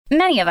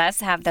Many of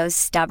us have those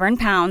stubborn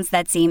pounds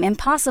that seem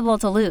impossible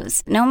to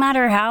lose, no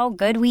matter how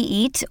good we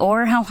eat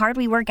or how hard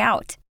we work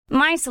out.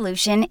 My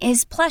solution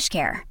is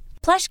PlushCare.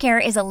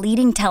 PlushCare is a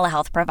leading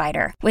telehealth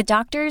provider with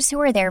doctors who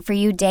are there for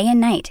you day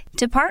and night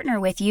to partner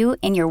with you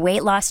in your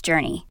weight loss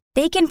journey.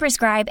 They can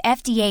prescribe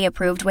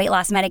FDA-approved weight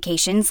loss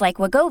medications like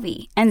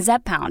Wegovy and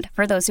Zepbound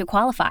for those who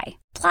qualify.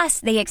 Plus,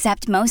 they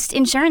accept most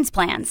insurance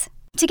plans.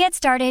 To get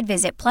started,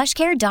 visit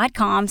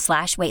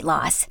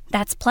plushcare.com/weightloss.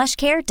 That's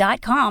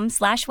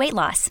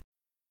plushcare.com/weightloss.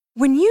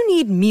 When you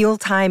need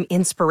mealtime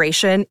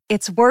inspiration,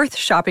 it's worth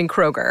shopping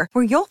Kroger,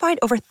 where you'll find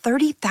over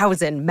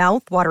 30,000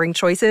 mouth-watering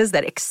choices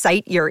that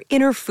excite your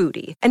inner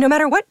foodie. And no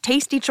matter what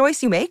tasty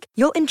choice you make,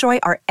 you'll enjoy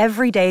our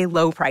everyday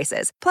low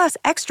prices, plus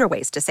extra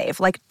ways to save,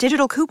 like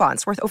digital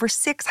coupons worth over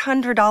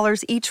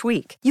 $600 each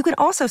week. You can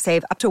also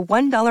save up to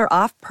 $1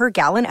 off per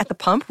gallon at the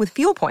pump with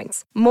fuel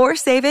points. More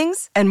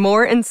savings and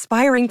more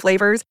inspiring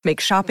flavors make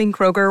shopping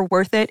Kroger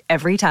worth it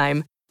every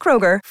time.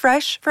 Kroger,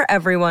 fresh for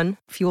everyone.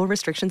 Fuel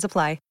restrictions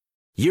apply.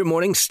 Your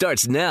morning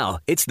starts now.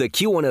 It's the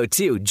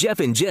Q102 Jeff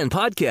and Jen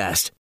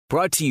podcast,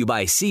 brought to you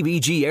by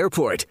CBG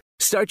Airport.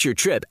 Start your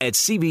trip at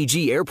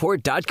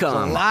CBGAirport.com.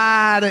 There's a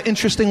lot of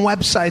interesting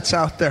websites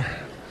out there.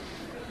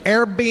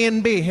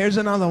 Airbnb, here's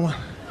another one.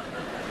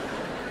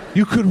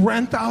 You could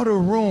rent out a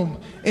room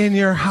in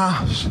your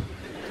house.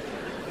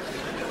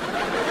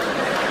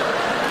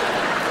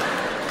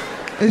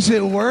 Is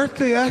it worth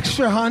the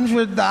extra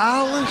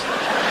 $100?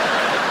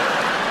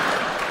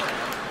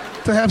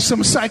 To have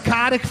some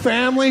psychotic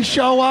family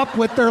show up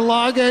with their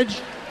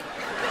luggage.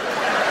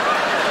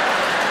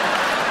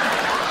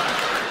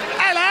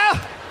 Hello?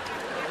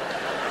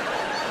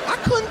 I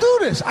couldn't do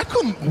this. I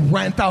couldn't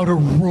rent out a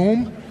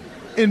room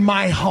in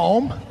my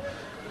home.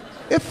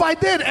 If I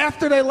did,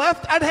 after they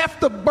left, I'd have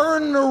to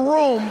burn the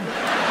room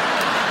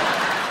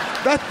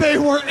that they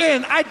were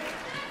in. I'd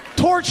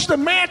torch the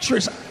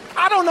mattress.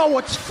 I don't know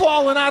what's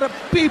falling out of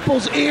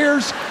people's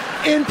ears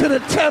into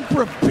the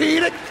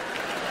Tempur-Pedic.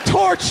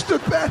 Torch the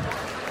bed.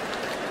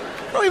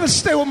 I don't even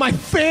stay with my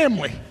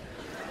family,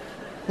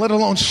 let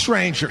alone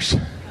strangers.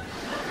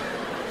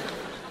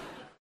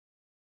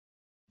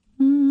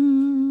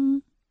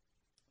 Mm.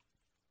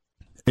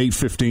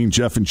 8:15,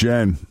 Jeff and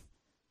Jen,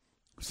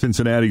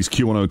 Cincinnati's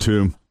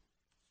Q102.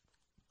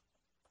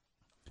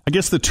 I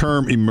guess the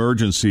term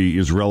emergency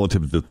is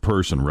relative to the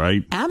person,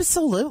 right?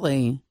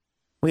 Absolutely.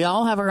 We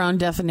all have our own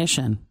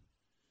definition.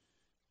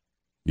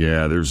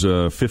 Yeah, there's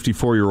a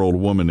 54-year-old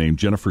woman named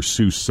Jennifer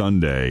Sue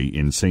Sunday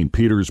in St.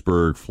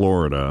 Petersburg,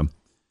 Florida.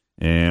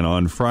 And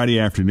on Friday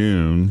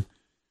afternoon,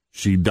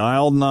 she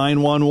dialed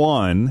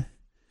 911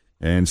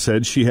 and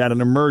said she had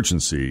an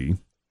emergency.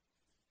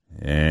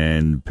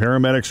 And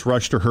paramedics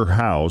rushed to her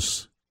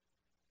house.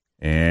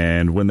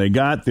 And when they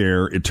got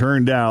there, it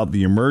turned out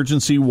the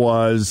emergency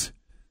was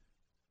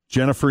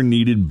Jennifer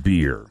needed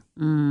beer.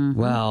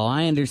 Well,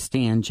 I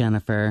understand,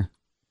 Jennifer.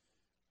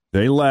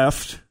 They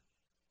left.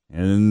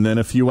 And then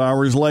a few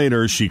hours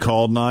later, she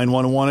called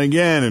 911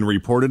 again and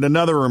reported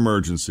another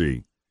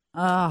emergency.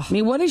 I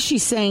mean, what is she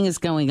saying is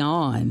going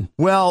on?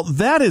 Well,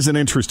 that is an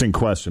interesting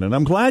question, and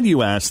I'm glad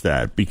you asked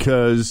that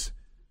because,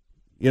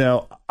 you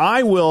know,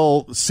 I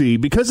will see,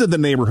 because of the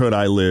neighborhood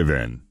I live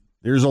in,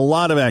 there's a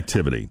lot of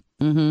activity.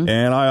 Mm-hmm.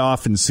 And I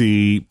often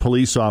see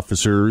police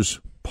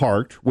officers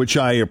parked, which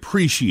I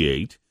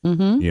appreciate.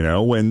 Mm-hmm. You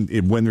know, when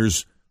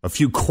there's a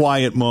few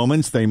quiet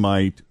moments, they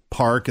might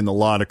park in the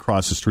lot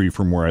across the street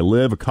from where I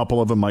live. A couple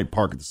of them might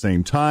park at the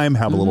same time,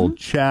 have a little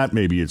chat.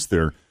 Maybe it's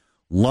their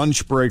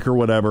lunch break or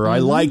whatever. I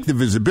like the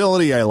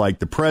visibility. I like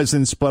the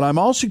presence. But I'm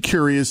also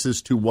curious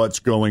as to what's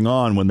going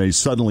on when they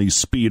suddenly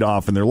speed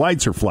off and their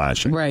lights are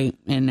flashing. Right.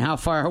 And how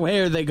far away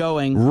are they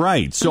going?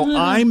 Right. So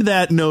I'm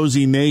that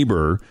nosy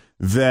neighbor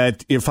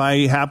that if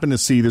I happen to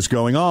see this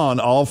going on,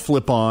 I'll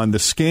flip on the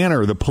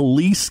scanner, the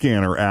police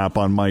scanner app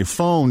on my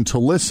phone to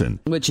listen.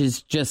 Which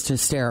is just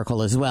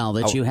hysterical as well,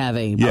 that you have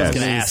a... Yes. I was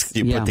going to ask,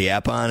 do you put the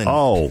app on? And...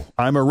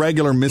 I'm a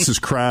regular Mrs.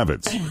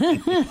 Kravitz.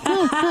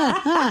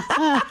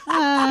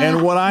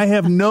 And what I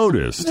have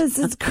noticed...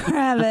 Mrs.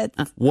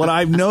 Kravitz. What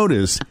I've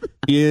noticed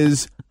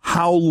is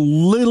how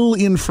little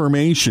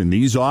information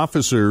these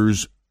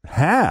officers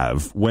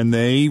have when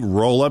they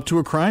roll up to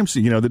a crime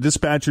scene. You know, the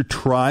dispatcher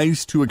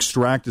tries to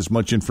extract as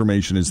much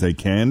information as they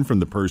can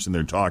from the person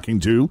they're talking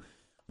to,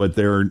 but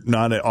they're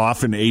not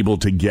often able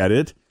to get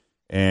it.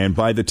 And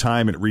by the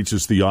time it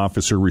reaches the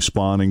officer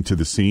responding to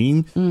the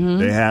scene,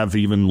 they have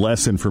even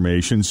less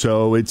information.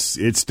 So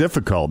it's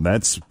difficult. And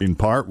that's in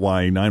part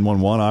why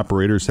 911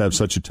 operators have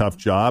such a tough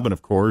job. And,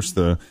 of course,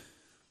 the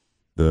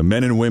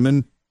men and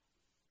women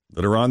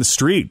that are on the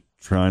street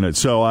trying to...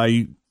 So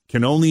I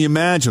can only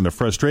imagine the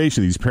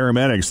frustration of these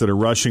paramedics that are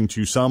rushing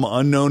to some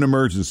unknown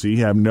emergency,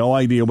 have no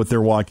idea what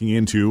they're walking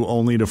into,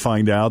 only to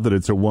find out that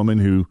it's a woman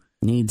who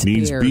needs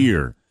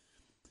beer.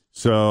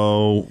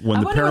 So when I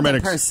the wonder paramedics... what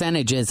the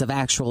percentages of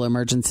actual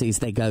emergencies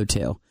they go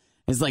to.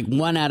 Is like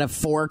 1 out of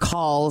 4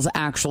 calls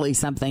actually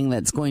something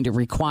that's going to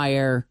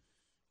require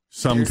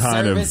some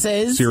kind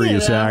services? of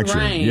serious action.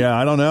 Right. Yeah,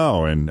 I don't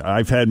know. And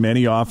I've had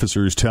many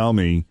officers tell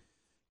me,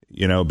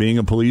 being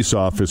a police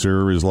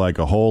officer is like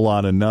a whole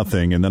lot of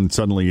nothing, and then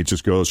suddenly it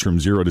just goes from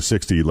 0 to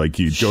 60. Like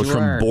you go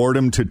from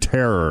boredom to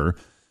terror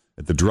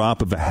at the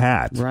drop of a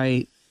hat.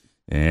 Right.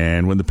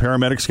 And when the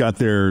paramedics got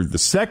there the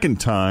second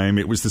time,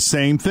 it was the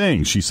same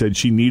thing. She said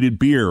she needed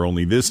beer,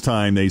 only this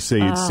time they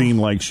say it seemed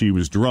like she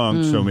was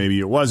drunk, so maybe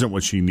it wasn't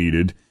what she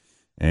needed.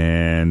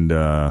 And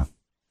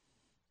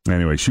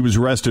anyway, she was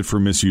arrested for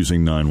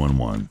misusing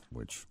 911,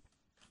 which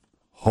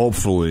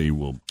hopefully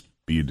will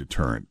be a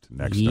deterrent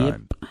next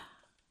time.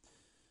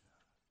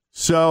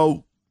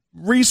 So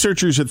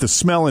researchers at the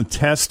Smell and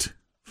Taste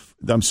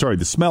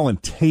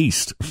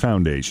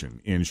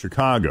Foundation in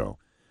Chicago,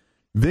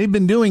 they've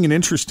been doing an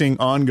interesting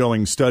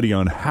ongoing study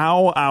on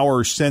how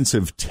our sense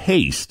of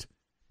taste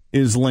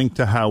is linked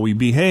to how we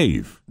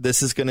behave.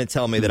 This is going to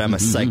tell me that I'm a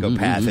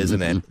psychopath,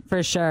 isn't it?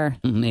 For sure.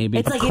 Maybe.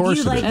 It's like if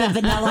you like the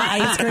vanilla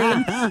ice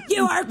cream,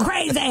 you are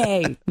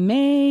crazy.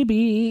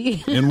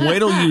 Maybe. And wait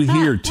till you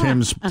hear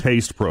Tim's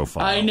taste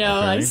profile. I know.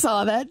 Okay? I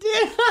saw that.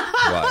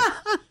 What?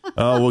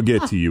 Oh, we'll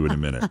get to you in a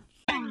minute.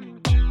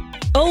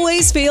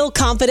 Always feel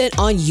confident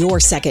on your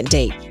second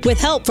date. With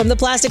help from the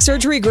Plastic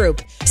Surgery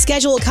Group.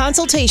 Schedule a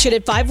consultation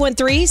at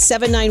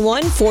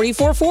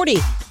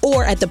 513-791-4440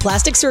 or at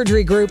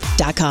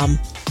theplasticsurgerygroup.com.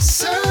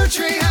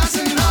 Surgery has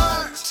an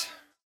art.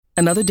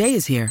 Another day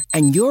is here,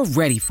 and you're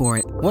ready for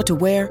it. What to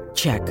wear?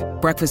 Check.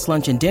 Breakfast,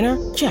 lunch, and dinner?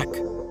 Check.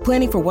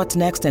 Planning for what's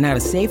next and how to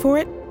save for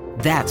it?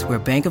 That's where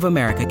Bank of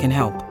America can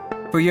help.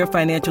 For your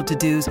financial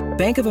to-dos,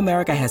 Bank of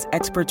America has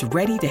experts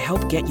ready to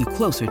help get you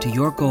closer to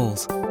your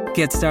goals.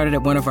 Get started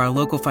at one of our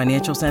local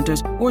financial centers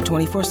or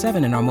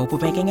 24/7 in our mobile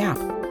banking app.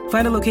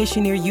 Find a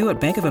location near you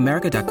at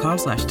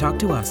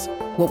bankofamerica.com/talktous.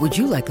 What would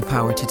you like the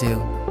power to do?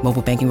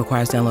 Mobile banking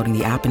requires downloading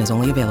the app and is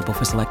only available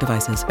for select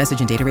devices. Message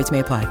and data rates may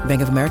apply.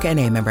 Bank of America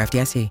N.A., member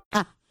FDIC.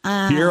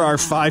 Here are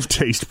 5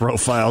 taste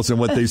profiles and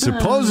what they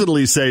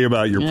supposedly say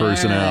about your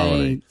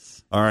personality.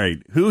 All right.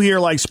 Who here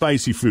likes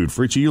spicy food?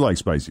 Fritchie, you like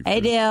spicy food. I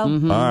do.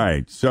 Mm-hmm. All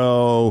right.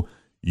 So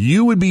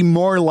you would be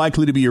more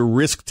likely to be a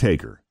risk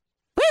taker.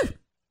 Woo!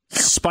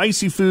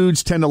 Spicy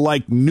foods tend to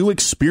like new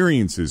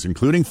experiences,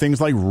 including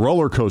things like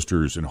roller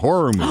coasters and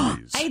horror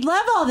movies. I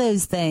love all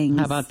those things.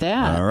 How about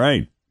that? All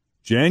right.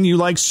 Jen, you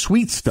like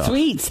sweet stuff.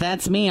 Sweets,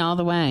 that's me all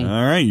the way.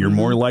 All right. You're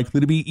more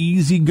likely to be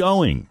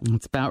easygoing.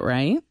 That's about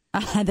right.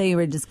 I thought you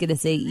were just going to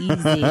say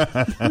easy.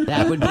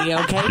 That would be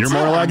okay, You're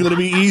more likely to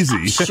be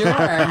easy. Sure.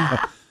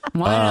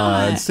 Why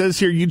not? It says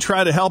here you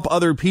try to help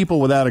other people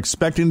without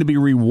expecting to be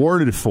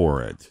rewarded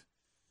for it.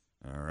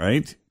 All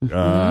right.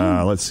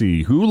 Let's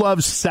see. Who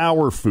loves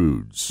sour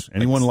foods?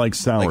 Anyone like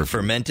sour Like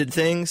fermented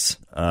things?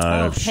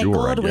 Pickled,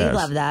 sure, I we guess.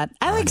 love that.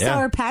 I like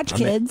Sour Patch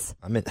Kids.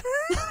 I'm in.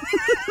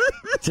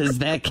 Does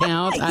that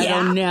count? I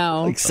Yeah. don't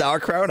know. Like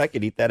sauerkraut? I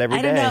could eat that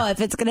every day. I don't know.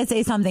 If it's going to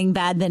say something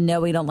bad, then no,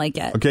 we don't like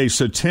it. Okay,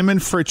 so Tim and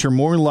Fritch are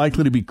more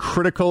likely to be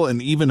critical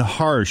and even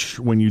harsh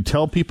when you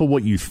tell people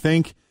what you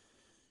think.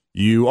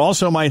 You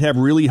also might have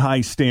really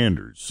high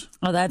standards.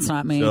 Oh, that's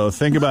not me. So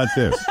think about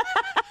this.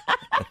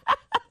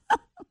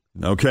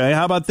 Okay,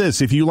 how about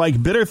this? If you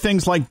like bitter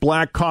things like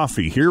black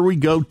coffee, here we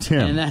go, Tim.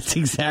 And that's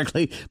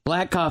exactly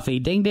black coffee.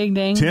 Ding, ding,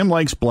 ding. Tim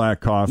likes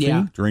black coffee,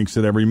 Yeah. drinks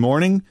it every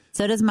morning.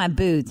 So does my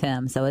boo,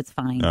 Tim, so it's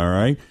fine. All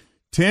right.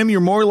 Tim, you're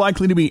more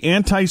likely to be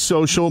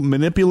antisocial,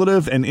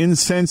 manipulative, and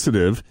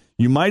insensitive.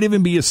 You might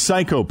even be a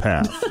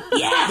psychopath.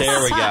 Yes!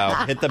 There we go.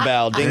 Hit the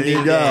bell. Ding, There you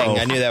ding, go. ding.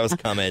 I knew that was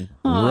coming.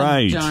 Oh,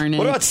 Right. Darn it.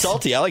 What about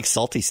salty? I like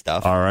salty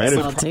stuff. All right.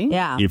 Salty?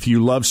 Yeah. If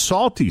you love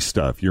salty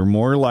stuff, you're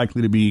more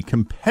likely to be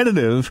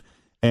competitive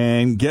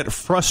and get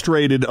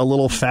frustrated a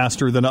little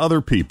faster than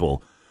other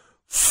people.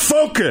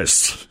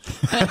 Focus!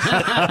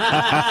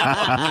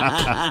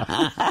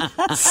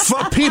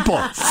 People,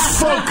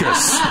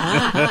 focus!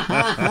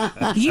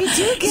 You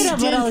do get a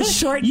little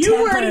short You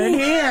tempered. weren't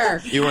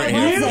here. You weren't I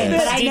here for wasn't,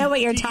 this. but I know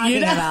what you're talking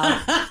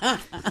about.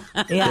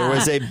 Yeah. There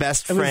was a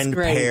best friend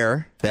great.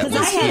 pair that Because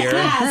was I had here.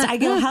 asked, I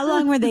go, how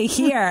long were they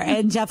here?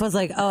 And Jeff was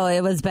like, oh,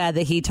 it was bad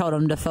that he told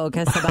him to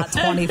focus about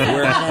 24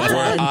 We're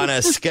minutes. on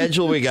a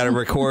schedule. We got to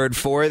record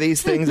 4 of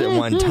these things at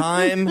one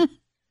time.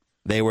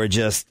 They were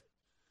just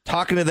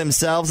talking to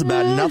themselves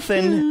about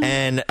nothing.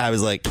 And I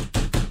was like,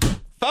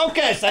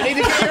 focus. I need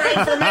to get your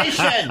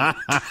information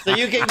so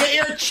you can get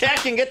your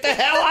check and get the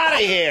hell out of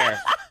here.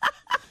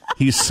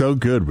 He's so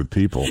good with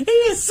people. He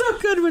is so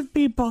good with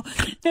people.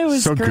 It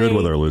was So great. good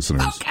with our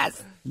listeners.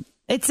 Focus.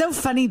 It's so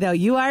funny, though.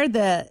 You are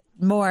the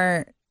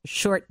more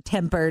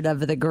short-tempered of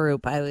the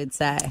group, I would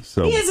say.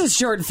 So He has a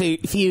short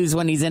fuse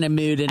when he's in a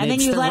mood. And then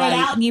it's you the let right, it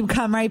out and you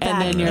come right back.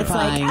 and then you're it's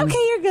fine. like, okay,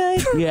 you're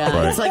good. Yeah,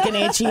 Right. it's like an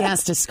itch he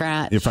has to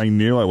scratch. if I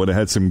knew, I would have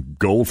had some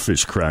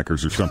goldfish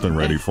crackers or something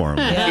ready for him.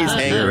 He's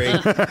angry.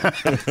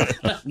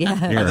 Yeah.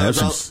 Here, have those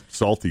some all-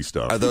 salty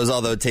stuff. Are those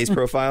all the taste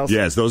profiles?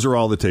 Yes, those are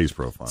all the taste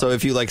profiles. So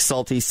if you like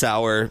salty,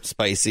 sour,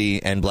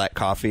 spicy, and black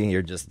coffee,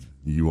 you're just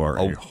you are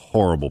a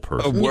horrible a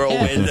person.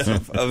 whirlwind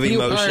of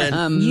You are emotion.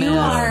 a You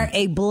mess. are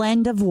a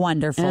blend of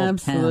wonderful,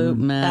 Absolute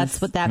Tim. mess.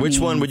 That's what that Which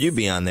means. one would you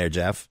be on there,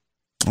 Jeff?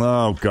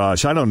 Oh,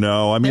 gosh. I don't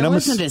know. I mean, There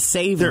wasn't a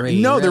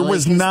savory. There really,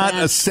 was 'cause not a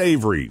that's-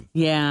 savory.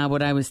 Yeah,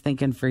 what I was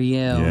thinking for you.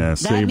 Yeah, That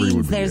savory would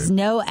means be there's it.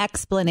 no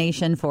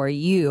explanation for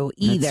you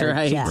either. That's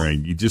right. Jeff. Right.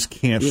 You just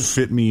can't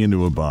fit me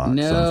into a box,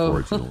 No.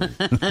 unfortunately.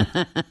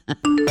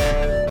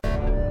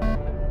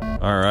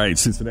 All right,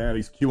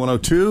 Cincinnati's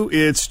Q102.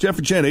 It's Jeff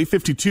and Jen,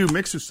 8:52.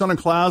 Mix of sun and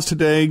clouds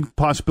today.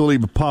 Possibility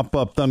of a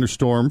pop-up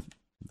thunderstorm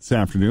this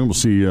afternoon. We'll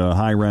see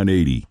high around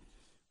 80.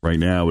 Right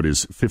now it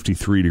is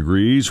 53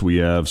 degrees. We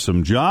have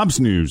some jobs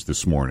news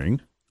this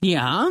morning.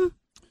 Yeah.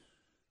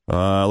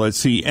 Let's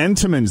see.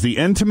 Entenmann's. The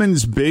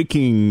Entenmann's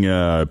baking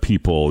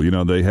people,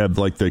 they have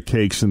like the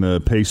cakes and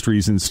the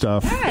pastries and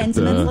stuff. Yeah, at Entenmann's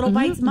the Little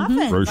Bites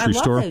muffins. grocery I love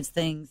store. those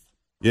things.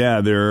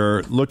 Yeah,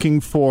 they're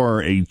looking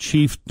for a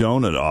chief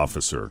donut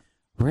officer.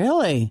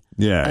 Really?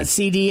 Yeah. A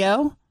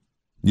CDO?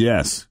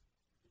 Yes.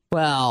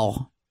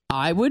 Well,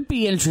 I would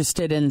be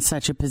interested in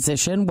such a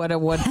position. What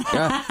would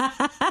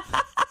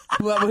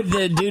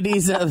the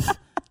duties of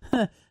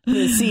the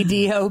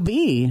CDO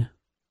be?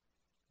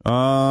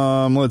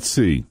 Let's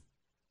see.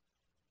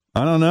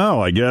 I don't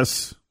know. I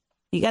guess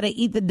You got to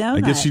eat the donut.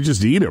 I guess you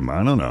just eat them.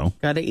 I don't know.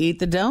 Got to eat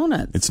the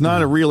donuts. It's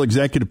not a real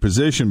executive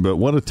position, but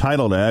what a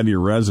title to add to your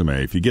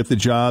resume. If you get the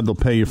job, they'll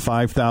pay you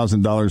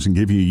 $5,000 and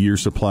give you a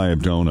year's supply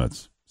of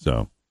donuts.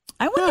 So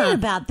I wonder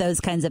about those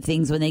kinds of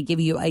things when they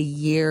give you a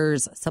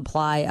year's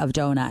supply of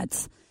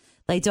donuts.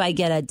 Like, do I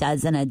get a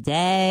dozen a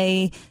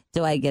day?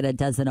 Do I get a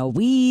dozen a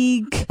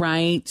week?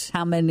 Right.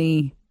 How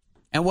many?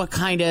 And what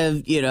kind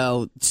of,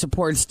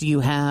 supports do you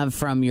have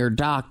from your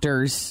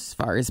doctors as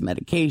far as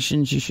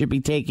medications you should be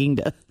taking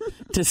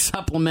to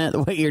supplement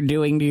what you're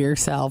doing to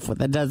yourself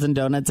with a dozen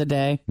donuts a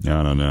day?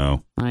 I don't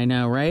know. I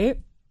know, right?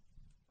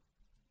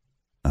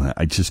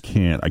 I just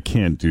can't. I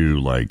can't do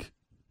like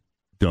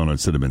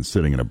donuts that have been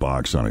sitting in a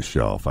box on a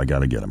shelf. I got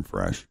to get them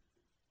fresh.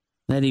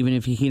 That even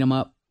if you heat them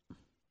up?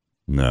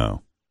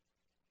 No.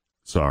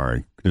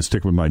 Sorry. Gonna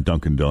stick with my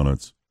Dunkin'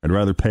 Donuts. I'd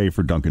rather pay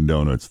for Dunkin'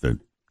 Donuts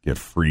than get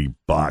free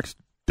boxed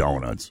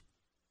donuts.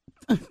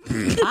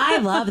 I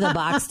love the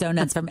box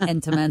donuts from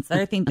Entenmann's.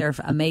 I think they're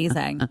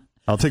amazing.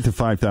 I'll take the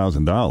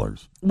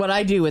 $5,000. What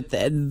I do with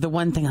the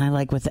one thing I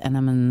like with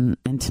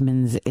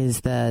Entenmann's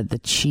is the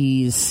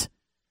cheese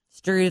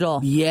strudel.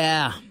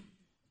 Yeah,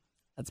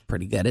 that's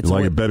pretty good. You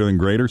like it better than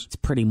Grater's? It's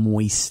pretty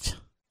moist.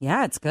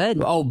 Yeah, it's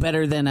good. Oh,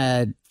 better than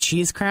a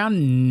cheese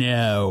crown?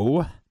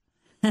 No,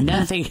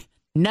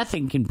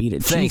 nothing can beat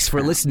it. Thanks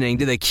for listening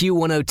to the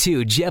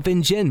Q102 Jeff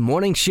and Jen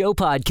Morning Show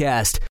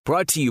podcast,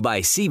 brought to you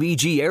by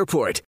CBG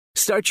Airport.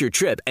 Start your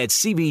trip at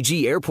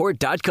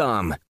CBGAirport.com.